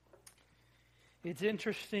It's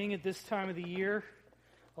interesting at this time of the year,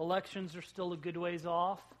 elections are still a good ways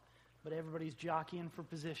off, but everybody's jockeying for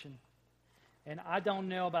position. And I don't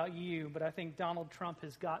know about you, but I think Donald Trump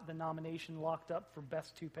has got the nomination locked up for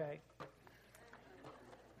best toupee.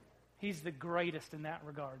 He's the greatest in that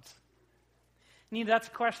regards. And that's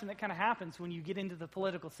a question that kind of happens when you get into the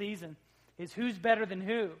political season, is who's better than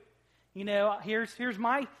who? Here's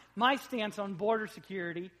my stance on border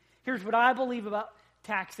security. Here's what I believe about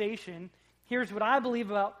taxation. Here's what I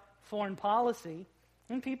believe about foreign policy.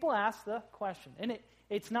 And people ask the question. And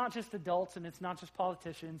it's not just adults and it's not just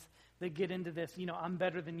politicians that get into this. I'm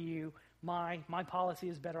better than you. My policy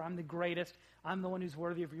is better. I'm the greatest. I'm the one who's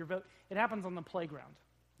worthy of your vote. It happens on the playground.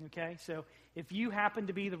 Okay? So if you happen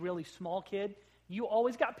to be the really small kid, you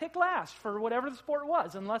always got picked last for whatever the sport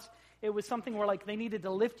was, unless it was something where they needed to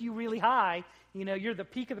lift you really high, you're the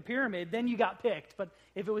peak of the pyramid, then you got picked. But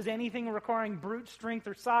if it was anything requiring brute strength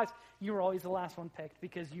or size, you were always the last one picked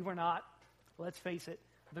because you were not, let's face it,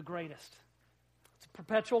 the greatest. It's a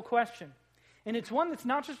perpetual question. And it's one that's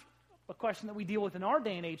not just a question that we deal with in our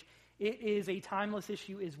day and age. It is a timeless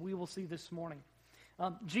issue, as we will see this morning.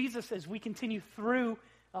 Jesus, as we continue through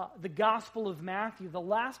the Gospel of Matthew, the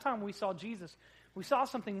last time we saw Jesus, we saw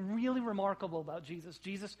something really remarkable about Jesus.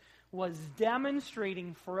 Jesus was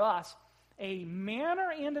demonstrating for us a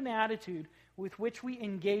manner and an attitude with which we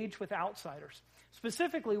engage with outsiders.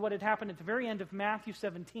 Specifically, what had happened at the very end of Matthew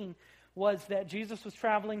 17 was that Jesus was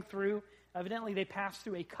traveling through, evidently they passed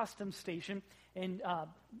through a customs station, and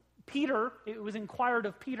it was inquired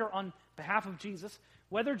of Peter on behalf of Jesus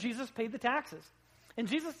whether Jesus paid the taxes. And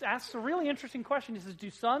Jesus asks a really interesting question. He says, do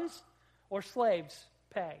sons or slaves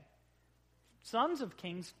pay? Sons of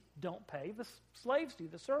kings don't pay. The slaves do.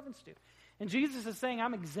 The servants do. And Jesus is saying,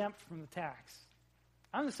 I'm exempt from the tax.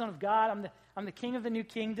 I'm the Son of God. I'm the king of the new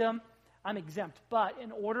kingdom. I'm exempt. But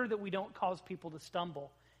in order that we don't cause people to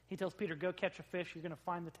stumble, he tells Peter, go catch a fish. You're going to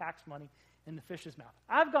find the tax money in the fish's mouth.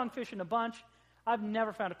 I've gone fishing a bunch. I've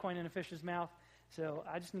never found a coin in a fish's mouth. So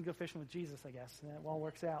I just need to go fishing with Jesus, I guess. And that all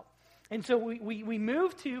works out. And so we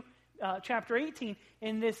move to chapter 18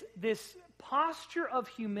 in this posture of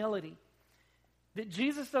humility that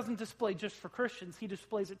Jesus doesn't display just for Christians. He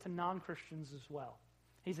displays it to non-Christians as well.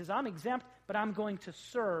 He says, I'm exempt, but I'm going to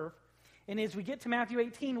serve. And as we get to Matthew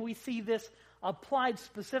 18, we see this applied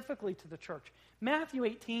specifically to the church. Matthew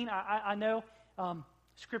 18, I know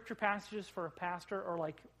scripture passages for a pastor are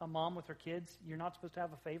like a mom with her kids. You're not supposed to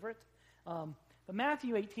have a favorite. But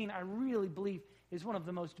Matthew 18, I really believe, is one of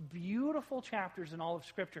the most beautiful chapters in all of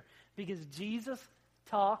Scripture because Jesus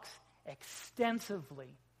talks extensively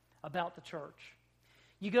about the church.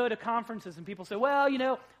 You go to conferences and people say, well,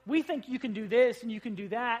 we think you can do this and you can do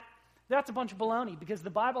that. That's a bunch of baloney because the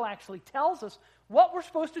Bible actually tells us what we're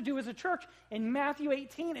supposed to do as a church. And Matthew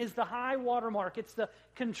 18 is the high watermark. It's the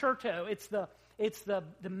concerto. It's the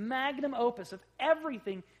magnum opus of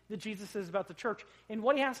everything that Jesus says about the church. And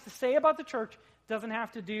what he has to say about the church doesn't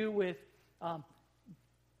have to do with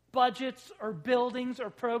budgets or buildings or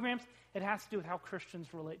programs. It has to do with how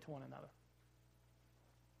Christians relate to one another.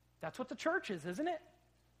 That's what the church is, isn't it?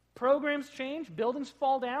 Programs change, buildings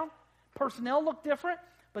fall down, personnel look different,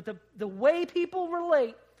 but the way people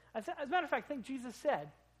relate, as a matter of fact, I think Jesus said,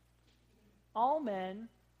 all men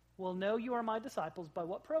will know you are my disciples by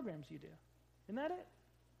what programs you do. Isn't that it?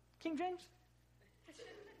 King James?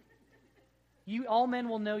 All men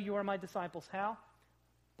will know you are my disciples. How?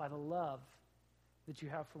 By the love that you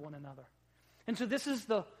have for one another. And so this is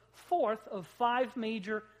the fourth of 5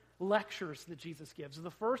 major lectures that Jesus gives.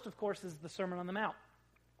 The first, of course, is the Sermon on the Mount.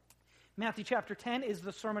 Matthew chapter 10 is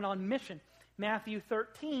the Sermon on Mission. Matthew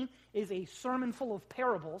 13 is a sermon full of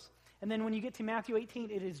parables. And then when you get to Matthew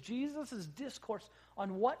 18, it is Jesus' discourse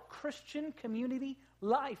on what Christian community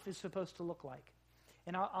life is supposed to look like.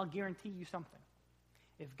 And I'll guarantee you something.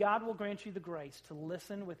 If God will grant you the grace to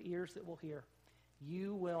listen with ears that will hear,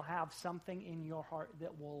 you will have something in your heart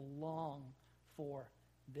that will long for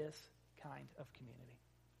this kind of community.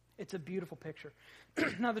 It's a beautiful picture.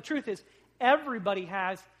 Now, the truth is, everybody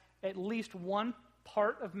has at least one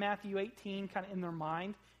part of Matthew 18 kind of in their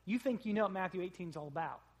mind. You think you know what Matthew 18 is all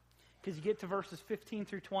about. Because you get to verses 15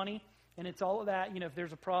 through 20, and it's all of that. If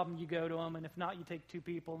there's a problem, you go to them, and if not, you take 2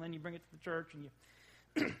 people, and then you bring it to the church, and you...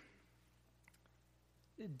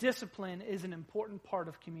 Discipline is an important part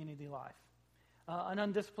of community life. An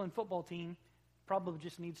undisciplined football team probably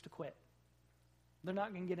just needs to quit. They're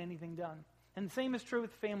not going to get anything done. And the same is true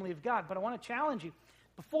with the family of God. But I want to challenge you.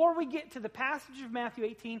 Before we get to the passage of Matthew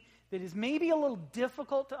 18 that is maybe a little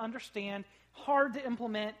difficult to understand, hard to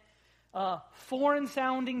implement, foreign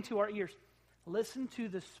sounding to our ears, listen to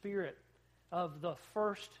the spirit of the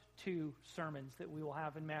first two sermons that we will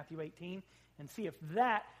have in Matthew 18 and see if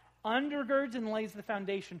that undergirds and lays the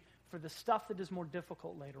foundation for the stuff that is more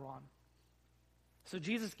difficult later on. So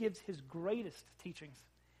Jesus gives his greatest teachings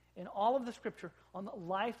in all of the Scripture on the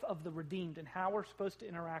life of the redeemed and how we're supposed to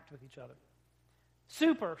interact with each other.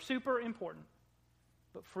 Super, super important,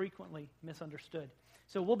 but frequently misunderstood.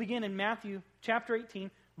 So we'll begin in Matthew chapter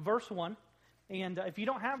 18, verse 1. And if you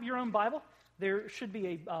don't have your own Bible, there should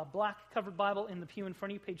be a black-covered Bible in the pew in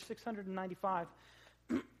front of you, page 695.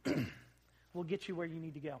 We'll get you where you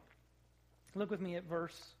need to go. Look with me at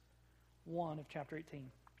verse 1 of chapter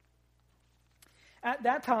 18. At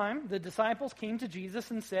that time, the disciples came to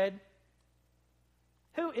Jesus and said,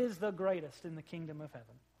 "Who is the greatest in the kingdom of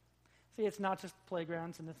heaven?" See, it's not just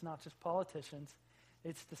playgrounds and it's not just politicians.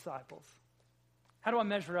 It's disciples. How do I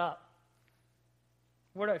measure up?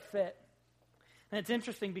 Where do I fit? And it's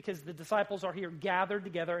interesting because the disciples are here gathered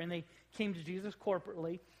together and they came to Jesus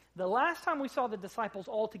corporately. The last time we saw the disciples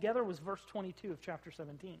all together was verse 22 of chapter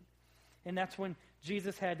 17. And that's when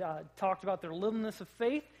Jesus had talked about their littleness of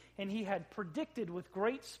faith, and he had predicted with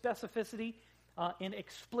great specificity and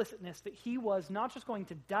explicitness that he was not just going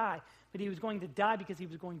to die, but he was going to die because he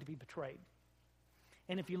was going to be betrayed.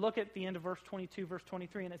 And if you look at the end of verse 22, verse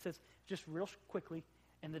 23, and it says, just real quickly,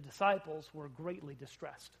 and the disciples were greatly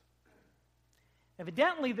distressed.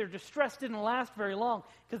 Evidently, their distress didn't last very long,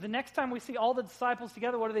 because the next time we see all the disciples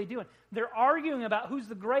together, what are they doing? They're arguing about who's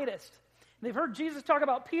the greatest. They've heard Jesus talk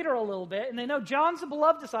about Peter a little bit, and they know John's the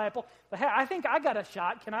beloved disciple, but hey, I think I got a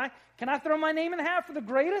shot. Can I throw my name in the hat for the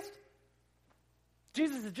greatest?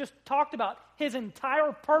 Jesus has just talked about his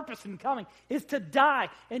entire purpose in coming is to die,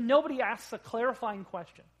 and nobody asks a clarifying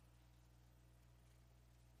question.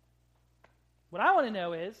 What I want to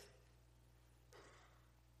know is,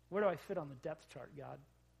 where do I fit on the depth chart, God?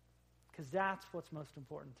 Because that's what's most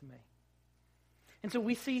important to me. And so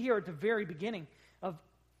we see here at the very beginning of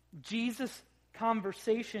Jesus'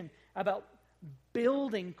 conversation about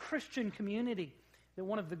building Christian community that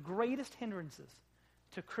one of the greatest hindrances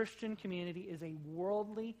to Christian community is a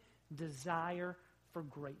worldly desire for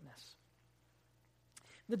greatness.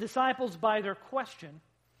 The disciples, by their question,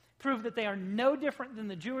 prove that they are no different than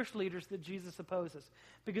the Jewish leaders that Jesus opposes.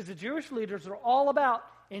 Because the Jewish leaders are all about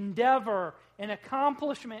endeavor and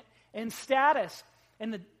accomplishment and status.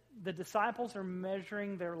 And the disciples are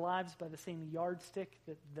measuring their lives by the same yardstick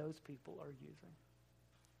that those people are using.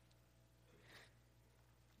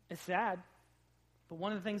 It's sad, but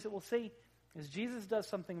one of the things that we'll see is Jesus does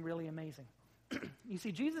something really amazing. You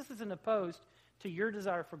see, Jesus isn't opposed to your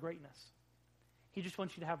desire for greatness. He just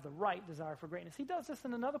wants you to have the right desire for greatness. He does this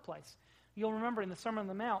in another place. You'll remember in the Sermon on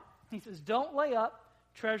the Mount, he says, don't lay up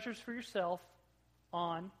treasures for yourself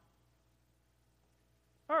on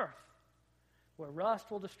earth, where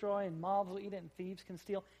rust will destroy and moths will eat it and thieves can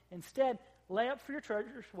steal. Instead, lay up for your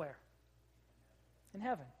treasures where? In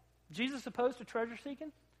heaven. Jesus opposed to treasure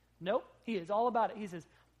seeking? Nope. He is all about it. He says,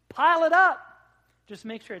 pile it up. Just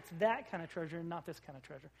make sure it's that kind of treasure and not this kind of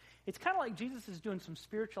treasure. It's kind of like Jesus is doing some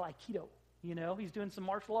spiritual Aikido. You know, he's doing some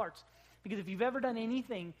martial arts. Because if you've ever done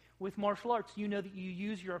anything with martial arts, you know that you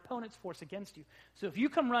use your opponent's force against you. So if you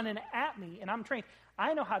come running at me and I'm trained,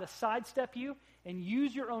 I know how to sidestep you and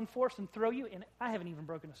use your own force and throw you, and I haven't even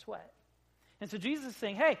broken a sweat. And so Jesus is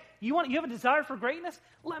saying, hey, you have a desire for greatness?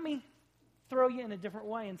 Let me throw you in a different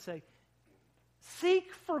way and say,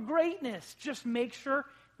 seek for greatness. Just make sure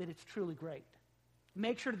that it's truly great.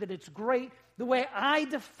 Make sure that it's great the way I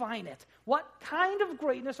define it. What kind of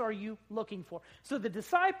greatness are you looking for? So the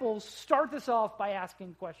disciples start this off by asking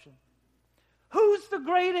the question, who's the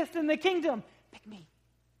greatest in the kingdom? Pick me.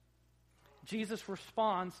 Jesus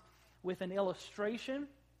responds with an illustration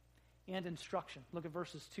and instruction. Look at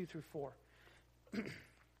verses 2 through 4.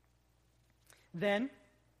 Then,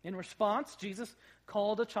 in response, Jesus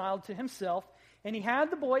called a child to himself, and he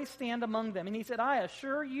had the boy stand among them. And he said, I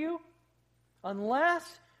assure you, unless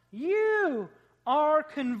you are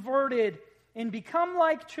converted and become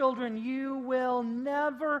like children, you will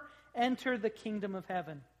never enter the kingdom of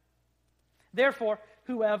heaven. Therefore,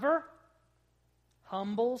 whoever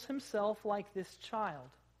humbles himself like this child,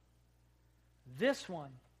 this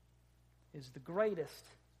one is the greatest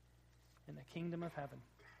in the kingdom of heaven.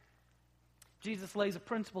 Jesus lays a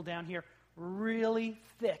principle down here really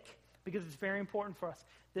thick because it's very important for us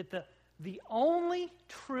that the only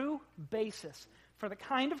true basis for the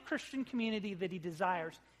kind of Christian community that he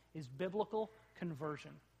desires is biblical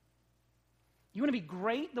conversion. You want to be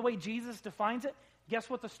great the way Jesus defines it? Guess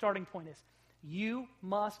what the starting point is? You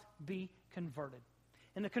must be converted.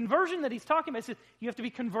 And the conversion that he's talking about, says you have to be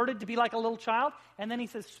converted to be like a little child. And then he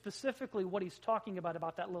says specifically what he's talking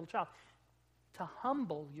about that little child. to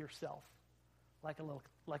humble yourself like a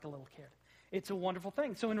little kid. It's a wonderful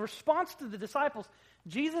thing. So in response to the disciples,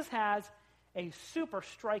 Jesus has a super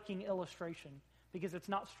striking illustration because it's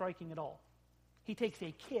not striking at all. He takes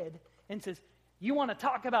a kid and says, you want to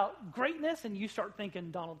talk about greatness? And you start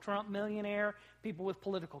thinking Donald Trump, millionaire, people with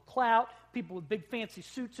political clout, people with big fancy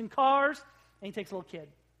suits and cars. And he takes a little kid.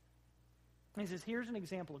 And he says, here's an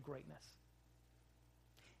example of greatness.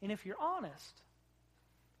 And if you're honest,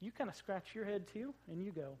 you kind of scratch your head too, and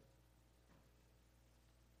you go,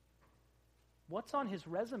 what's on his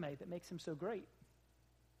resume that makes him so great?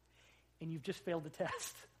 And you've just failed the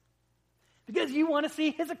test. Because you want to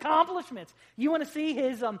see his accomplishments. You want to see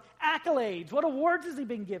his accolades. What awards has he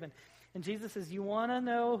been given? And Jesus says, you want to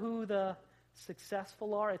know who the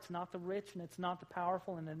successful are? It's not the rich, and it's not the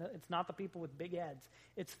powerful, and it's not the people with big heads.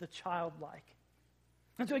 It's the childlike.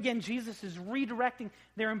 And so again, Jesus is redirecting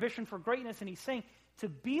their ambition for greatness, and he's saying to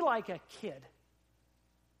be like a kid.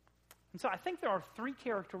 And so I think there are three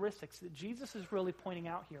characteristics that Jesus is really pointing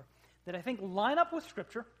out here that I think line up with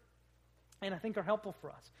Scripture and I think are helpful for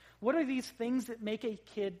us. What are these things that make a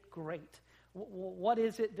kid great? What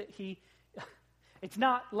is it that he... It's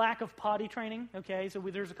not lack of potty training, okay? So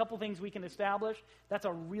there's a couple things we can establish. That's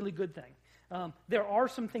a really good thing. There are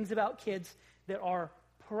some things about kids that are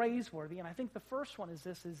praiseworthy, and I think the first one is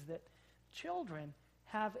this, is that children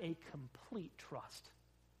have a complete trust.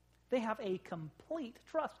 They have a complete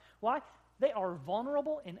trust. Why? They are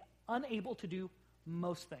vulnerable and unable to do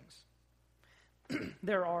most things.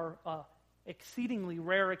 There are exceedingly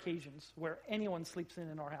rare occasions where anyone sleeps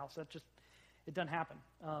in our house. It doesn't happen.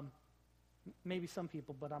 Maybe some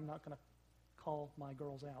people, but I'm not going to call my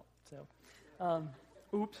girls out. So,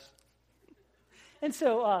 oops. And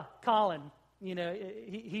so Colin,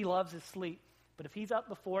 he loves his sleep. But if he's up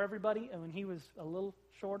before everybody, and when he was a little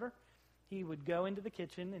shorter, he would go into the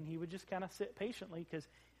kitchen and he would just kind of sit patiently because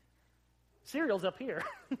cereal's up here.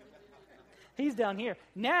 He's down here.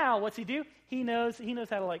 Now, what's he do? He knows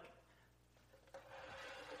how to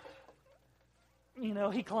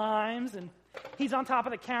he climbs and he's on top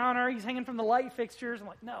of the counter. He's hanging from the light fixtures. I'm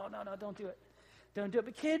like, no, don't do it. Don't do it.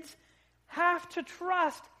 But kids have to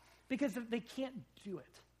trust because they can't do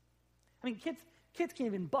it. I mean, kids can't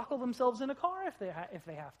even buckle themselves in a car if they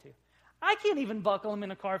have to. I can't even buckle them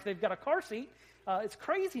in a car if they've got a car seat. It's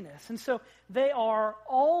craziness. And so they are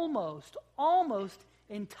almost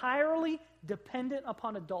entirely dependent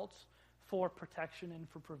upon adults for protection and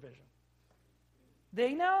for provision.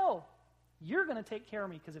 They know you're going to take care of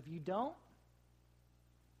me because if you don't,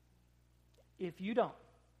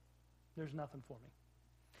 there's nothing for me.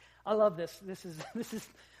 I love this. This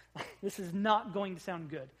is not going to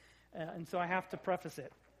sound good. And so I have to preface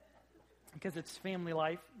it because it's family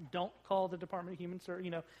life. Don't call the Department of Human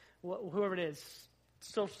Services, whoever it is,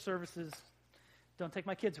 social services, don't take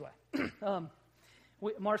my kids away.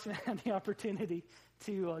 Marcy and I had the opportunity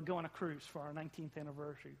to go on a cruise for our 19th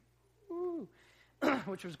anniversary. Woo.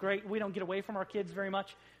 Which was great. We don't get away from our kids very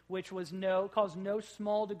much, which caused no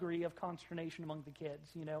small degree of consternation among the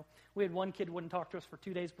kids. We had one kid who wouldn't talk to us for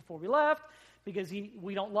 2 days before we left because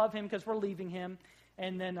we don't love him because we're leaving him.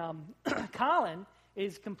 And then Colin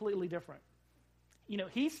is completely different.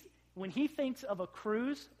 When he thinks of a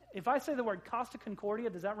cruise, if I say the word Costa Concordia,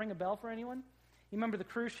 does that ring a bell for anyone? You remember the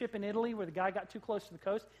cruise ship in Italy where the guy got too close to the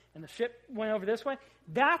coast and the ship went over this way?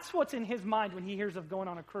 That's what's in his mind when he hears of going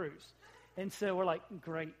on a cruise. And so we're like,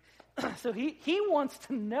 great. So he wants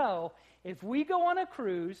to know if we go on a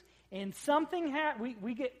cruise and something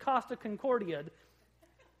we get Costa Concordia,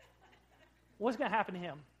 what's going to happen to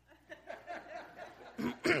him?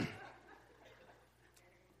 He's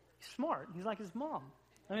smart. He's like his mom.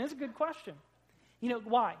 I mean, that's a good question.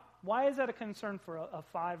 Why? Why is that a concern for a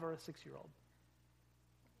 5 or a 6-year-old?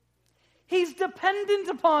 He's dependent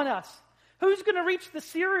upon us. Who's going to reach the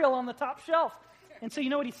cereal on the top shelf? And so you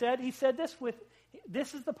know what he said? He said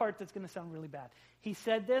this is the part that's going to sound really bad. He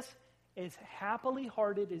said this as happily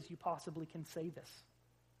hearted as you possibly can say this.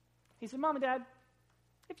 He said, Mom and Dad,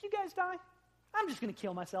 if you guys die, I'm just going to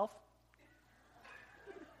kill myself.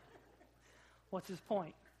 What's his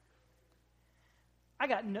point?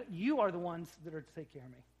 You are the ones that are to take care of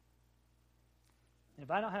me. And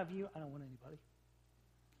if I don't have you, I don't want anybody.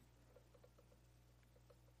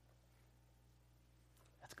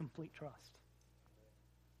 That's complete trust.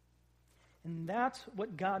 And that's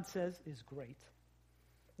what God says is great.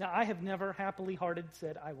 Now, I have never happily hearted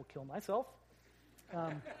said, I will kill myself.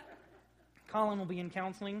 Colin will be in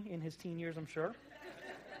counseling in his teen years, I'm sure.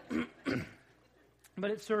 But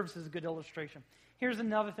it serves as a good illustration. Here's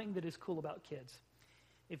another thing that is cool about kids.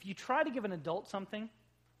 If you try to give an adult something,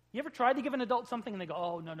 you ever tried to give an adult something and they go,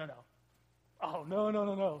 oh, no. Oh,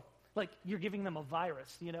 no. Like you're giving them a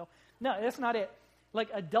virus, No, that's not it. Like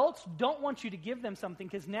adults don't want you to give them something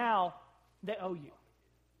because now they owe you.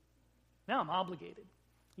 Now I'm obligated.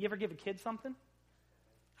 You ever give a kid something?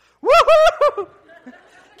 Woohoo! Give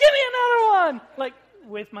me another one! Like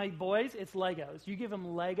with my boys, it's Legos. You give them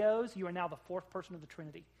Legos, you are now the fourth person of the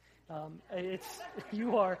Trinity.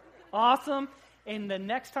 You are awesome. And the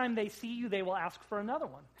next time they see you, they will ask for another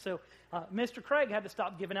one. So Mr. Craig had to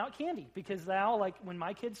stop giving out candy because now, like, when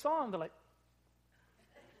my kids saw him, they're like,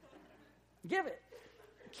 give it.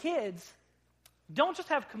 Kids don't just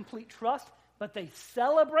have complete trust, but they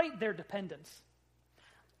celebrate their dependence.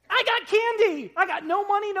 I got candy. I got no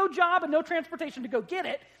money, no job, and no transportation to go get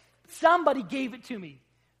it. Somebody gave it to me.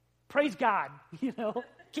 Praise God.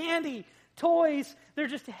 Candy, toys, they're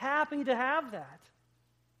just happy to have that.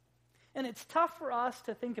 And it's tough for us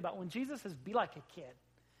to think about when Jesus says, be like a kid.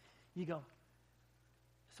 You go,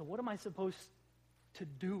 so what am I supposed to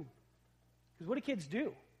do? Because what do kids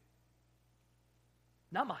do?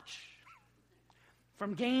 Not much.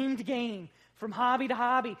 From game to game, from hobby to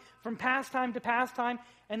hobby, from pastime to pastime,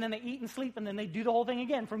 and then they eat and sleep, and then they do the whole thing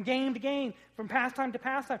again, from game to game, from pastime to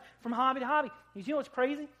pastime, from hobby to hobby. You know what's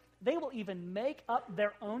crazy? They will even make up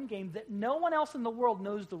their own game that no one else in the world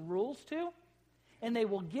knows the rules to, and they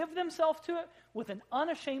will give themselves to it with an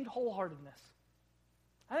unashamed wholeheartedness.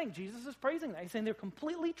 I think Jesus is praising that. He's saying they're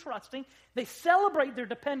completely trusting. They celebrate their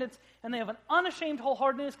dependence, and they have an unashamed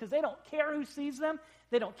wholeheartedness because they don't care who sees them.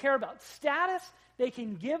 They don't care about status. They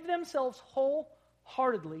can give themselves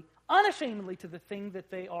wholeheartedly, unashamedly to the thing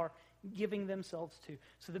that they are giving themselves to.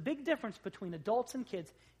 So the big difference between adults and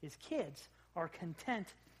kids is kids are content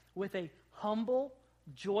with a humble,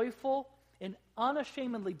 joyful, and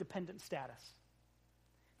unashamedly dependent status.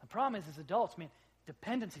 The problem is, as adults, man,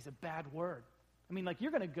 dependency is a bad word. I mean, like,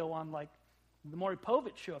 you're going to go on, like, the Maury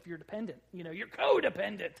Povich show if you're dependent. You're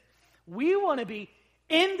codependent. We want to be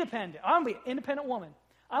independent. I want to be an independent woman.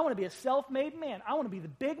 I want to be a self-made man. I want to be the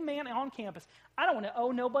big man on campus. I don't want to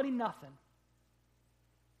owe nobody nothing.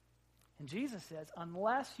 And Jesus says,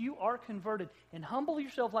 unless you are converted and humble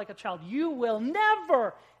yourself like a child, you will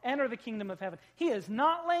never enter the kingdom of heaven. He is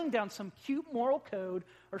not laying down some cute moral code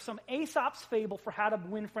or some Aesop's fable for how to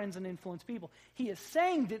win friends and influence people. He is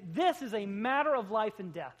saying that this is a matter of life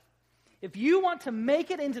and death. If you want to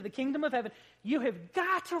make it into the kingdom of heaven, you have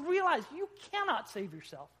got to realize you cannot save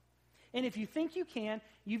yourself. And if you think you can,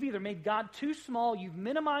 you've either made God too small, you've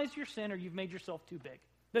minimized your sin, or you've made yourself too big.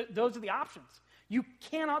 Those are the options. You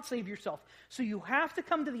cannot save yourself. So you have to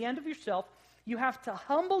come to the end of yourself. You have to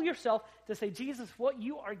humble yourself to say, Jesus, what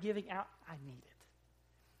you are giving out, I need it.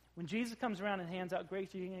 When Jesus comes around and hands out grace,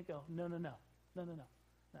 you're going to go, no, not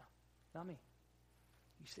me.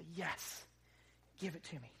 You say, yes, give it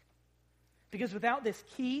to me. Because without this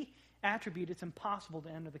key attribute, it's impossible to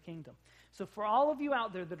enter the kingdom. So for all of you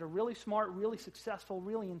out there that are really smart, really successful,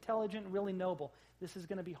 really intelligent, really noble, this is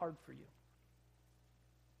going to be hard for you.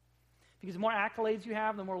 Because the more accolades you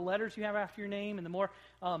have, the more letters you have after your name, and the more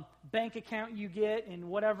bank account you get, and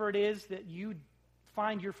whatever it is that you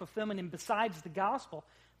find your fulfillment in besides the gospel,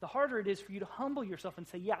 the harder it is for you to humble yourself and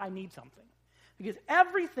say, yeah, I need something. Because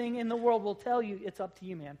everything in the world will tell you, it's up to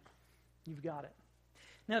you, man. You've got it.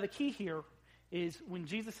 Now, the key here is when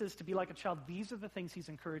Jesus says to be like a child, these are the things he's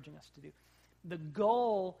encouraging us to do. The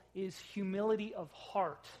goal is humility of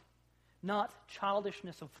heart, not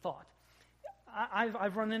childishness of thought.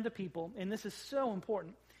 I've run into people, and this is so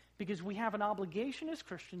important, because we have an obligation as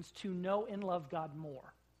Christians to know and love God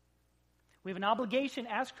more. We have an obligation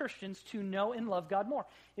as Christians to know and love God more.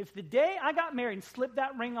 If the day I got married and slipped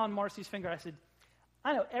that ring on Marcy's finger, I said,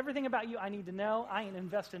 I know everything about you I need to know. I ain't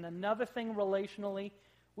invest in another thing relationally.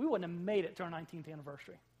 We wouldn't have made it to our 19th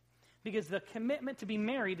anniversary. Because the commitment to be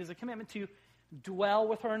married is a commitment to dwell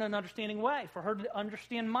with her in an understanding way, for her to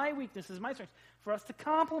understand my weaknesses, my strengths, for us to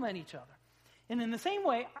complement each other. And in the same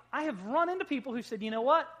way, I have run into people who said, you know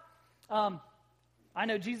what? I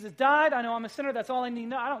know Jesus died. I know I'm a sinner. That's all I need to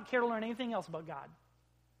know. I don't care to learn anything else about God.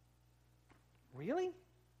 Really?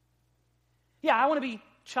 Yeah, I want to be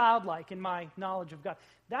childlike in my knowledge of God.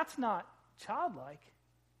 That's not childlike.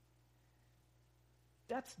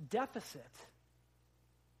 That's deficit.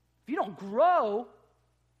 If you don't grow,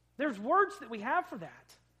 there's words that we have for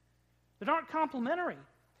that aren't complementary.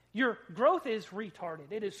 Your growth is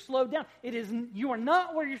retarded. It is slowed down. You are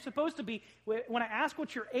not where you're supposed to be. When I ask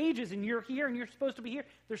what your age is and you're here and you're supposed to be here,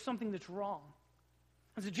 there's something that's wrong.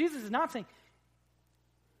 And so Jesus is not saying,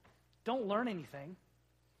 don't learn anything.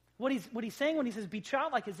 What he's saying when he says be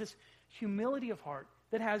childlike is this humility of heart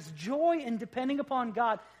that has joy in depending upon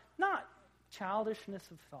God, not childishness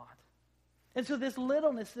of thought. And so this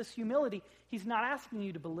littleness, this humility, he's not asking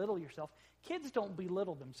you to belittle yourself. Kids don't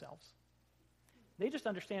belittle themselves. They just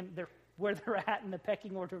understand where they're at in the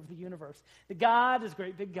pecking order of the universe. The God is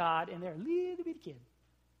great, big God, and they're a little bitty kid.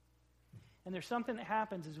 And there's something that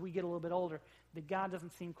happens as we get a little bit older that God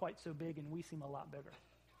doesn't seem quite so big and we seem a lot bigger.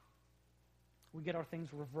 We get our things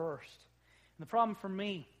reversed. And the problem for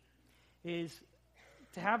me is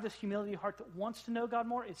to have this humility heart that wants to know God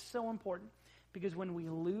more is so important, because when we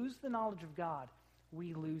lose the knowledge of God,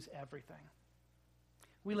 we lose everything.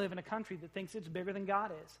 We live in a country that thinks it's bigger than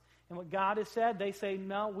God is. And what God has said, they say,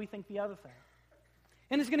 no, we think the other thing.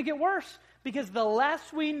 And it's going to get worse, because the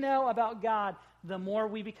less we know about God, the more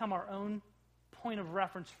we become our own point of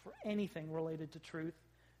reference for anything related to truth,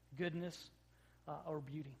 goodness, or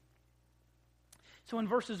beauty. So in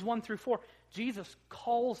verses 1 through 4, Jesus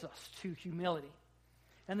calls us to humility.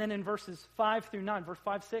 And then in verses 5 through 9, verse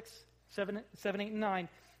 5, 6, 7, 8, and 9,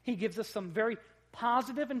 he gives us some very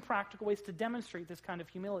positive and practical ways to demonstrate this kind of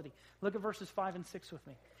humility. Look at verses 5 and 6 with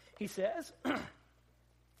me. He says,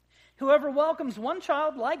 whoever welcomes one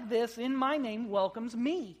child like this in my name welcomes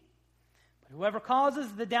me. But whoever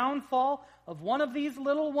causes the downfall of one of these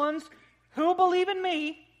little ones who believe in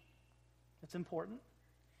me, that's important.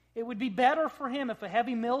 It would be better for him if a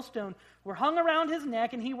heavy millstone were hung around his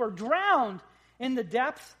neck and he were drowned in the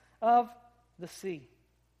depths of the sea.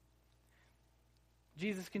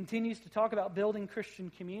 Jesus continues to talk about building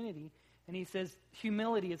Christian community, and he says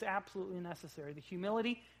humility is absolutely necessary. The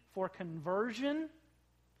humility for conversion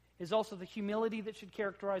is also the humility that should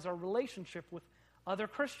characterize our relationship with other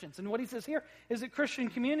Christians. And what he says here is that Christian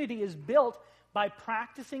community is built by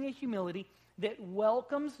practicing a humility that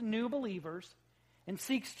welcomes new believers and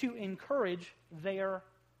seeks to encourage their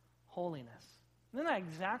holiness. Isn't that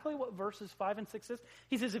exactly what verses 5 and 6 says?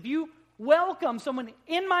 He says, if you welcome someone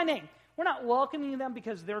in my name, we're not welcoming them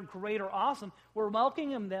because they're great or awesome. We're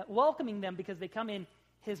welcoming them because they come in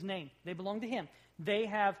his name. They belong to him. They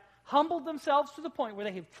have humbled themselves to the point where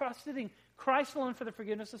they have trusted in Christ alone for the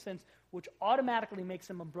forgiveness of sins, which automatically makes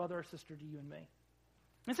them a brother or sister to you and me.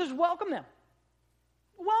 And it says, welcome them.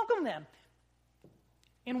 Welcome them.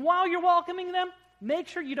 And while you're welcoming them, make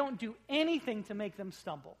sure you don't do anything to make them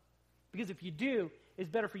stumble. Because if you do, it's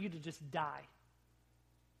better for you to just die.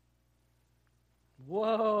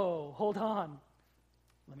 Whoa, hold on.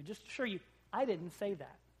 Let me just assure you, I didn't say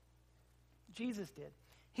that. Jesus did.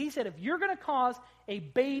 He said, if you're going to cause a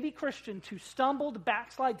baby Christian to stumble, to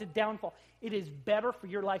backslide, to downfall, it is better for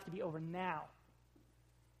your life to be over now.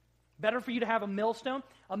 Better for you to have a millstone.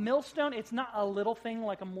 A millstone, it's not a little thing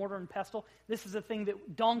like a mortar and pestle. This is a thing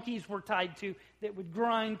that donkeys were tied to that would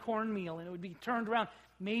grind cornmeal, and it would be turned around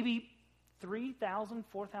maybe 3,000,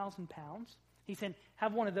 4,000 pounds. He said,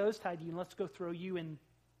 have one of those tied to you, and let's go throw you in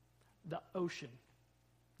the ocean.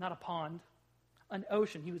 Not a pond, an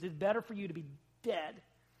ocean. It's better for you to be dead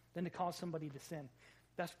than to cause somebody to sin.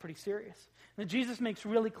 That's pretty serious. Now, Jesus makes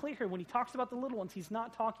really clear here when he talks about the little ones, he's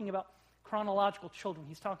not talking about chronological children.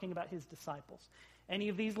 He's talking about his disciples. Any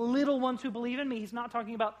of these little ones who believe in me, he's not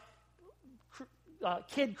talking about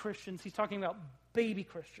kid Christians. He's talking about baby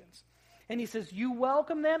Christians. And he says, you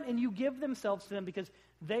welcome them and you give themselves to them because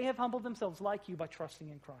they have humbled themselves like you by trusting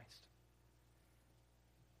in Christ.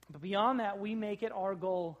 But beyond that, we make it our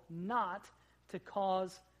goal not to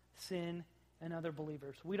cause sin in other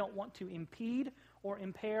believers. We don't want to impede or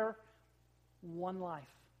impair one life.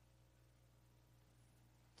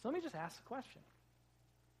 So let me just ask the question.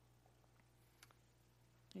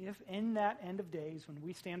 If in that end of days, when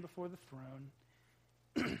we stand before the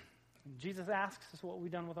throne, and Jesus asks us what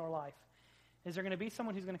we've done with our life, is there going to be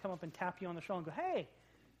someone who's going to come up and tap you on the shoulder and go, hey,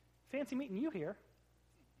 fancy meeting you here.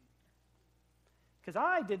 Because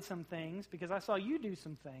I did some things, because I saw you do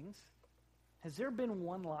some things. Has there been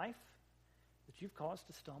one life that you've caused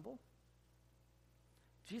to stumble?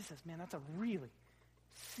 Jesus says, man, that's a really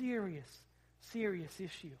serious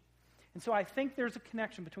issue. And so I think there's a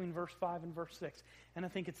connection between verse 5 and verse 6. And I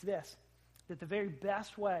think it's this, that the very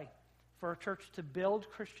best way for a church to build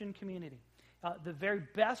Christian community, the very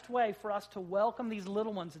best way for us to welcome these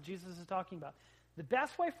little ones that Jesus is talking about, the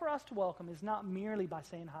best way for us to welcome is not merely by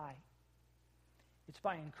saying hi. It's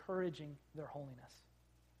by encouraging their holiness.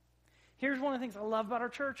 Here's one of the things I love about our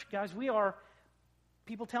church. Guys,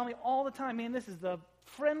 people tell me all the time, man, this is the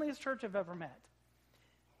friendliest church I've ever met.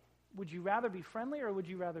 Would you rather be friendly or would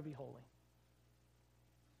you rather be holy?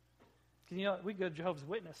 Because we go to Jehovah's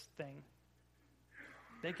Witness thing.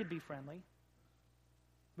 They could be friendly.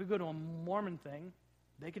 We go to a Mormon thing.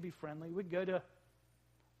 They could be friendly. We'd go to,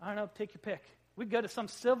 take your pick. We'd go to some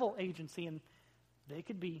civil agency and they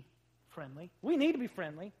could be friendly. We need to be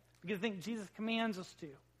friendly because I think Jesus commands us to.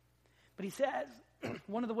 But he says,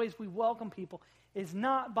 one of the ways we welcome people is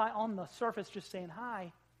not by on the surface just saying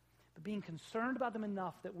hi, but being concerned about them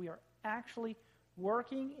enough that we are actually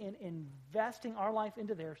working and investing our life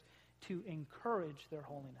into theirs to encourage their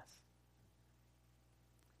holiness.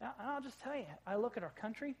 Now, I'll just tell you, I look at our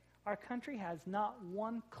country has not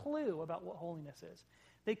one clue about what holiness is.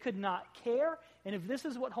 They could not care, and if this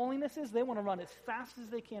is what holiness is, they want to run as fast as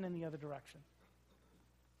they can in the other direction.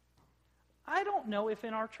 I don't know if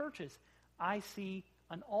in our churches I see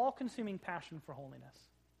an all-consuming passion for holiness.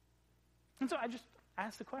 And so I just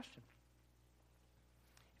ask the question.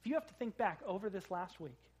 If you have to think back over this last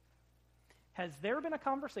week, has there been a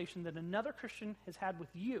conversation that another Christian has had with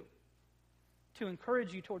you to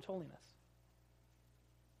encourage you towards holiness?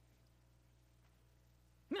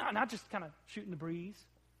 No, not just kind of shooting the breeze,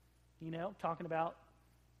 talking about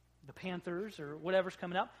the Panthers or whatever's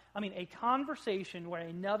coming up. I mean, a conversation where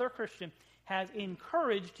another Christian has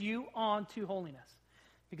encouraged you on to holiness.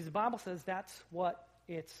 Because the Bible says that's what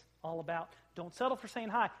it's all about. Don't settle for saying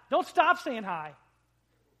hi. Don't stop saying hi.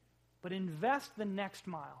 But invest the next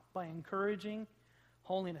mile by encouraging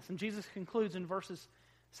holiness. And Jesus concludes in verses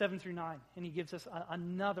 7 through 9, and he gives us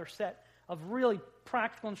another set of really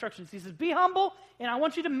practical instructions. He says, be humble, and I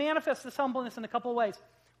want you to manifest this humbleness in a couple of ways.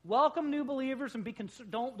 Welcome new believers and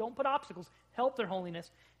don't put obstacles. Help their holiness.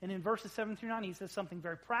 And in verses 7 through 9, he says something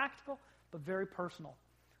very practical, but very personal.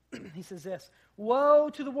 He says this, woe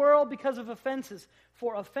to the world because of offenses,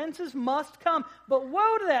 for offenses must come, but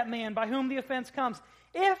woe to that man by whom the offense comes.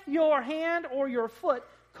 If your hand or your foot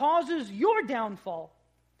causes your downfall,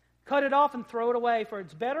 cut it off and throw it away, for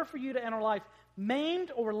it's better for you to enter life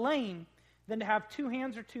maimed or lame than to have 2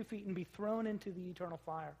 hands or 2 feet and be thrown into the eternal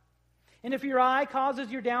fire. And if your eye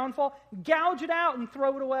causes your downfall, gouge it out and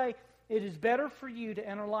throw it away. It is better for you to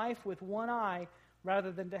enter life with 1 eye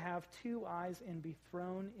rather than to have 2 eyes and be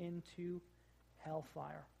thrown into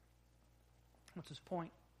hellfire. What's his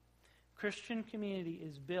point? Christian community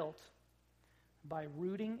is built by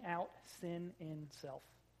rooting out sin in self.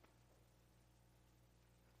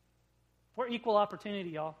 We're equal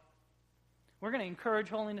opportunity, y'all. We're going to encourage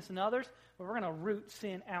holiness in others, but we're going to root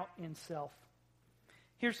sin out in self.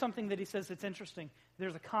 Here's something that he says that's interesting.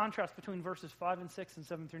 There's a contrast between verses 5 and 6 and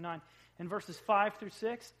 7 through 9. In verses 5 through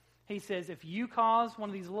 6, he says, if you cause one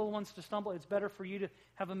of these little ones to stumble, it's better for you to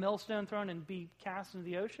have a millstone thrown and be cast into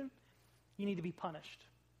the ocean. You need to be punished.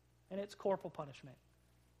 And it's corporal punishment.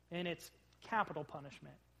 And it's capital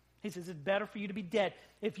punishment. He says it's better for you to be dead.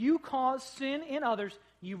 If you cause sin in others,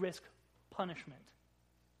 you risk punishment.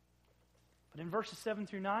 But in verses 7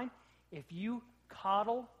 through 9, if you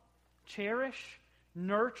coddle, cherish,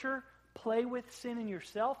 nurture, play with sin in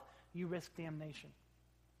yourself, you risk damnation.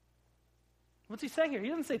 What's he say here? He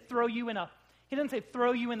doesn't say throw you in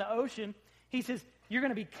the ocean. He says you're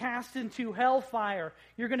going to be cast into hellfire.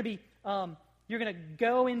 You're going to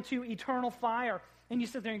go into eternal fire. And you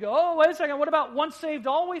sit there and go, oh, wait a second, what about once saved,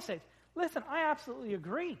 always saved? Listen, I absolutely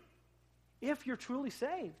agree. If you're truly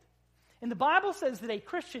saved. And the Bible says that a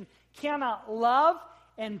Christian cannot love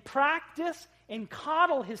and practice and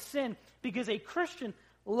coddle his sin because a Christian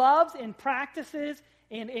loves and practices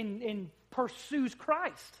and pursues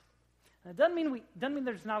Christ. And it doesn't mean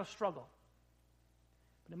there's not a struggle.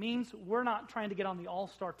 But it means we're not trying to get on the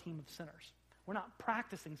all-star team of sinners. We're not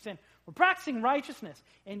practicing sin. We're practicing righteousness.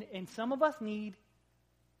 And some of us need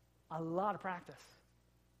a lot of practice.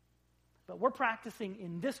 But we're practicing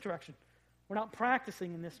in this direction. We're not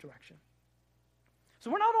practicing in this direction. So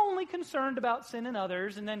we're not only concerned about sin in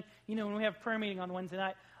others, and then, when we have prayer meeting on Wednesday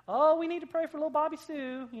night, oh, we need to pray for little Bobby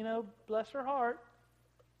Sue, bless her heart.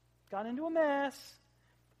 Got into a mess.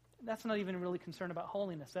 That's not even really concerned about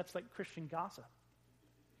holiness. That's like Christian gossip.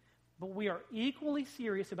 But we are equally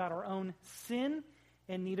serious about our own sin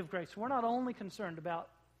and need of grace. We're not only concerned about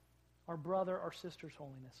our brother or sister's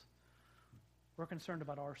holiness. We're concerned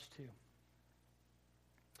about ours too.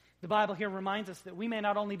 The Bible here reminds us that we may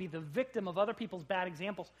not only be the victim of other people's bad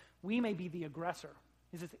examples, we may be the aggressor.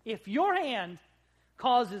 He says, if your hand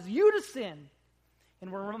causes you to sin,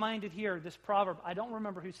 and we're reminded here, this proverb, I don't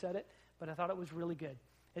remember who said it, but I thought it was really good.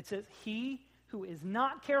 It says, he who is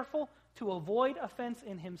not careful to avoid offense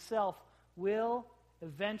in himself will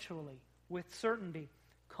eventually, with certainty,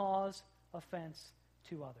 cause offense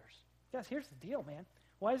to others. Guys, here's the deal, man.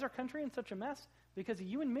 Why is our country in such a mess? Because of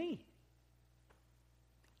you and me.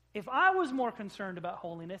 If I was more concerned about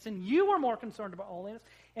holiness, and you were more concerned about holiness,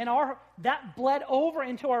 and that bled over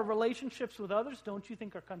into our relationships with others, don't you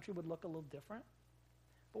think our country would look a little different?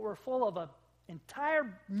 But we're full of an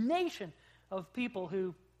entire nation of people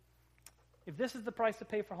who, if this is the price to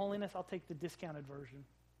pay for holiness, I'll take the discounted version.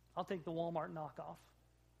 I'll take the Walmart knockoff.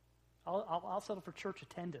 I'll settle for church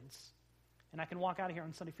attendance. And I can walk out of here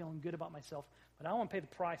on Sunday feeling good about myself, but I don't want to pay the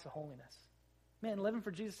price of holiness. Man, living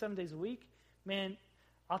for Jesus 7 days a week, man,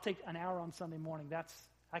 I'll take an hour on Sunday morning.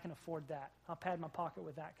 I can afford that. I'll pad my pocket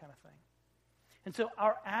with that kind of thing. And so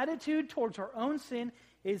our attitude towards our own sin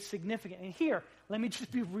is significant. And here, let me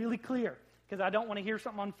just be really clear, because I don't want to hear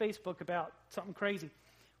something on Facebook about something crazy.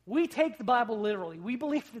 We take the Bible literally. We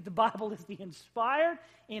believe that the Bible is the inspired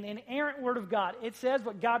and inerrant Word of God. It says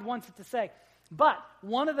what God wants it to say. But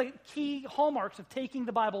one of the key hallmarks of taking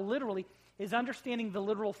the Bible literally is understanding the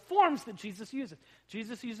literal forms that Jesus uses.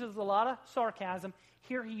 Jesus uses a lot of sarcasm.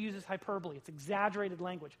 Here he uses hyperbole. It's exaggerated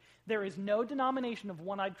language. There is no denomination of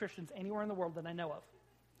one-eyed Christians anywhere in the world that I know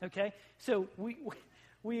of. Okay? So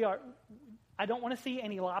we are, I don't want to see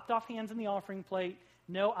any lopped off hands in the offering plate,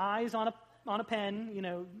 no eyes on a pen.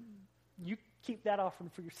 You keep that offering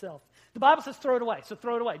for yourself. The Bible says throw it away, so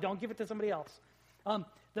throw it away. Don't give it to somebody else.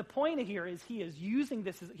 The point here is he's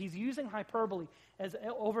using hyperbole as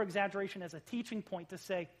over-exaggeration as a teaching point to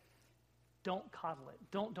say, don't coddle it.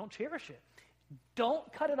 Don't cherish it.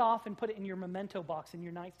 Don't cut it off and put it in your memento box in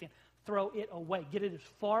your nightstand. Throw it away. Get it as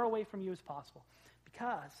far away from you as possible.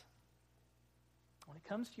 Because when it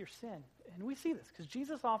comes to your sin, and we see this, because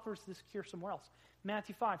Jesus offers this cure somewhere else.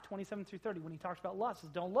 Matthew 5, 27 through 30, when he talks about lust,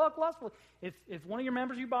 says, don't look lustfully. If one of your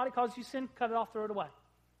members of your body causes you sin, cut it off, throw it away.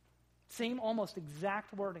 Same almost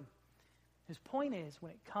exact wording. His point is,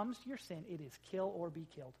 when it comes to your sin, it is kill or be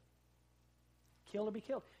killed. Kill or be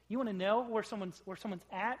killed. You want to know where someone's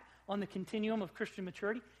at on the continuum of Christian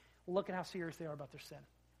maturity? Look at how serious they are about their sin.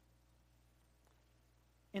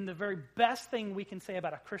 And the very best thing we can say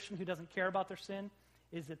about a Christian who doesn't care about their sin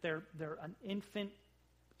is that they're an infant,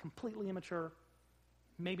 completely immature,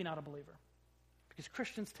 maybe not a believer. Because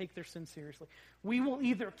Christians take their sin seriously. We will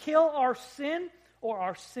either kill our sin or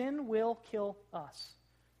our sin will kill us.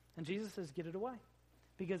 And Jesus says, get it away.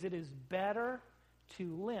 Because it is better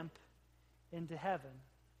to limp into heaven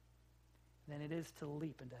than it is to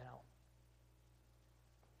leap into hell.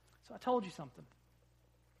 So I told you something.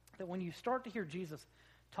 That when you start to hear Jesus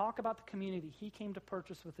talk about the community he came to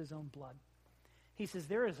purchase with his own blood, he says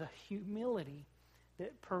there is a humility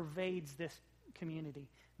that pervades this community.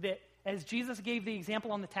 That as Jesus gave the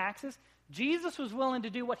example on the taxes, Jesus was willing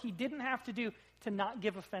to do what he didn't have to do to not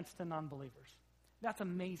give offense to non-believers. That's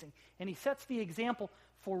amazing. And he sets the example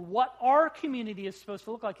for what our community is supposed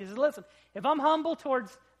to look like. He says, listen, if I'm humble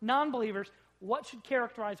towards non-believers, what should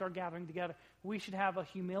characterize our gathering together? We should have a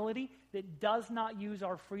humility that does not use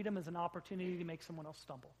our freedom as an opportunity to make someone else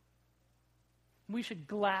stumble. We should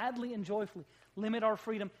gladly and joyfully limit our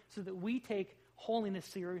freedom so that we take holiness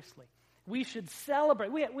seriously. We should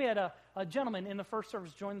celebrate. We had a gentleman in the first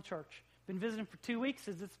service join the church. Been visiting for 2 weeks.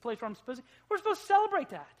 Is this the place where I'm supposed to? We're supposed to celebrate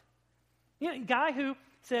that. A guy who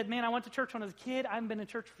said, man, I went to church when I was a kid. I haven't been in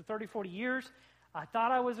church for 30, 40 years. I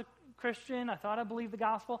thought I was a Christian. I thought I believed the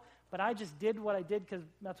gospel. But I just did what I did because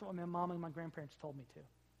that's what my mom and my grandparents told me to.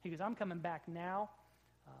 He goes, I'm coming back now.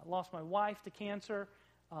 Lost my wife to cancer.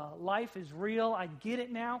 Life is real. I get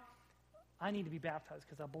it now. I need to be baptized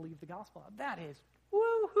because I believe the gospel. That is,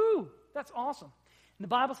 woo-hoo. That's awesome. And the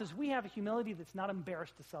Bible says we have a humility that's not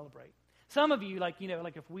embarrassed to celebrate. Some of you, like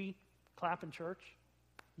if we clap in church,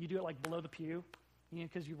 you do it like below the pew,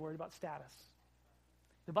 because you're worried about status.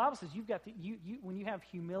 The Bible says you've got when you have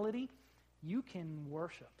humility, you can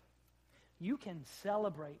worship. You can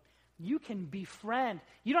celebrate. You can befriend.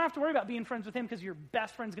 You don't have to worry about being friends with him because your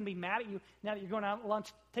best friend's going to be mad at you now that you're going out to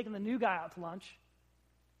lunch, taking the new guy out to lunch.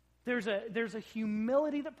 There's a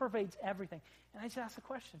humility that pervades everything. And I just ask the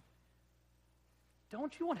question,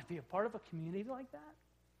 don't you want to be a part of a community like that?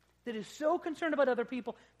 That is so concerned about other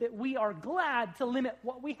people that we are glad to limit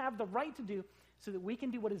what we have the right to do so that we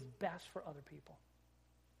can do what is best for other people.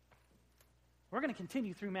 We're going to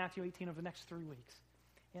continue through Matthew 18 over the next 3 weeks.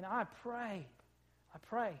 And I pray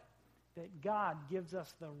that God gives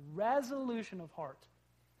us the resolution of heart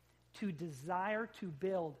to desire to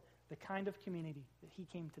build the kind of community that he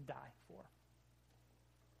came to die for.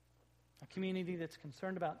 A community that's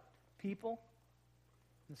concerned about people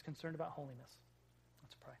and is concerned about holiness.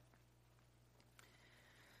 Let's pray.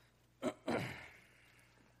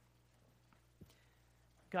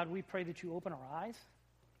 God, we pray that you open our eyes.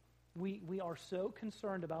 We are so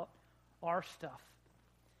concerned about our stuff,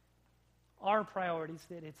 our priorities,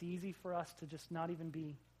 that it's easy for us to just not even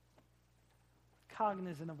be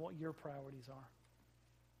cognizant of what your priorities are.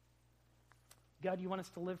 God, you want us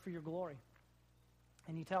to live for your glory.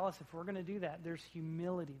 And you tell us if we're going to do that, there's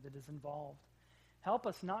humility that is involved. Help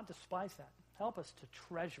us not despise that. Help us to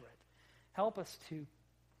treasure it. Help us to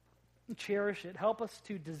cherish it. Help us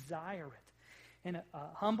to desire it. and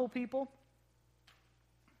humble people,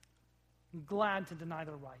 glad to deny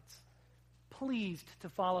their rights, pleased to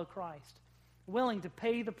follow Christ, willing to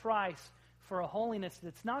pay the price for a holiness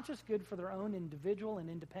that's not just good for their own individual and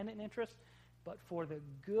independent interests, but for the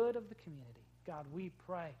good of the community. God, we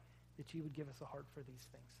pray that you would give us a heart for these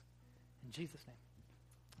things. In Jesus' name.